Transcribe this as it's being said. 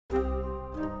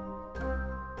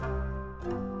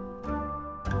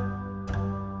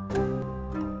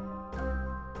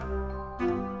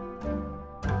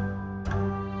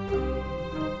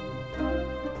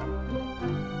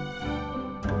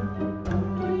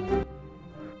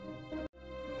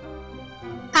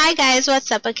Hi guys, what's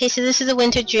up? Okay, so this is a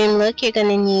winter dream look. You're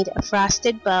gonna need a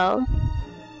frosted bow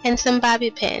and some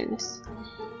bobby pins.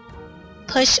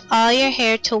 Push all your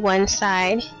hair to one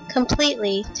side,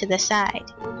 completely to the side.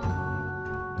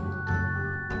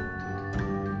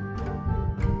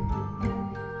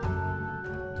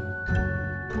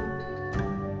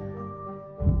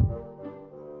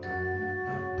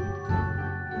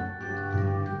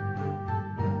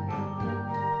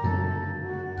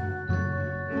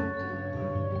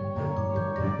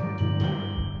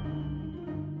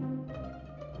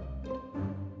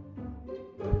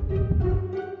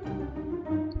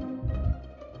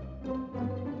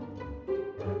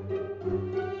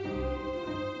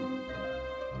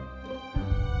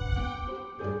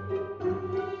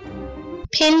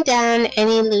 Pin down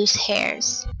any loose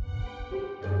hairs.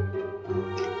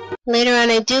 Later on,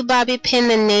 I do bobby pin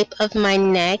the nape of my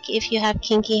neck. If you have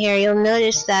kinky hair, you'll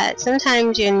notice that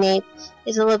sometimes your nape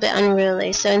is a little bit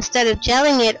unruly. So instead of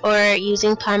gelling it or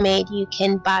using pomade, you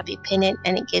can bobby pin it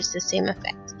and it gives the same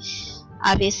effect.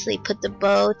 Obviously, put the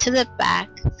bow to the back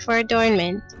for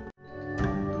adornment.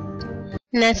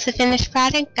 And that's the finished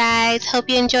product, guys. Hope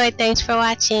you enjoyed. Thanks for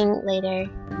watching. Later.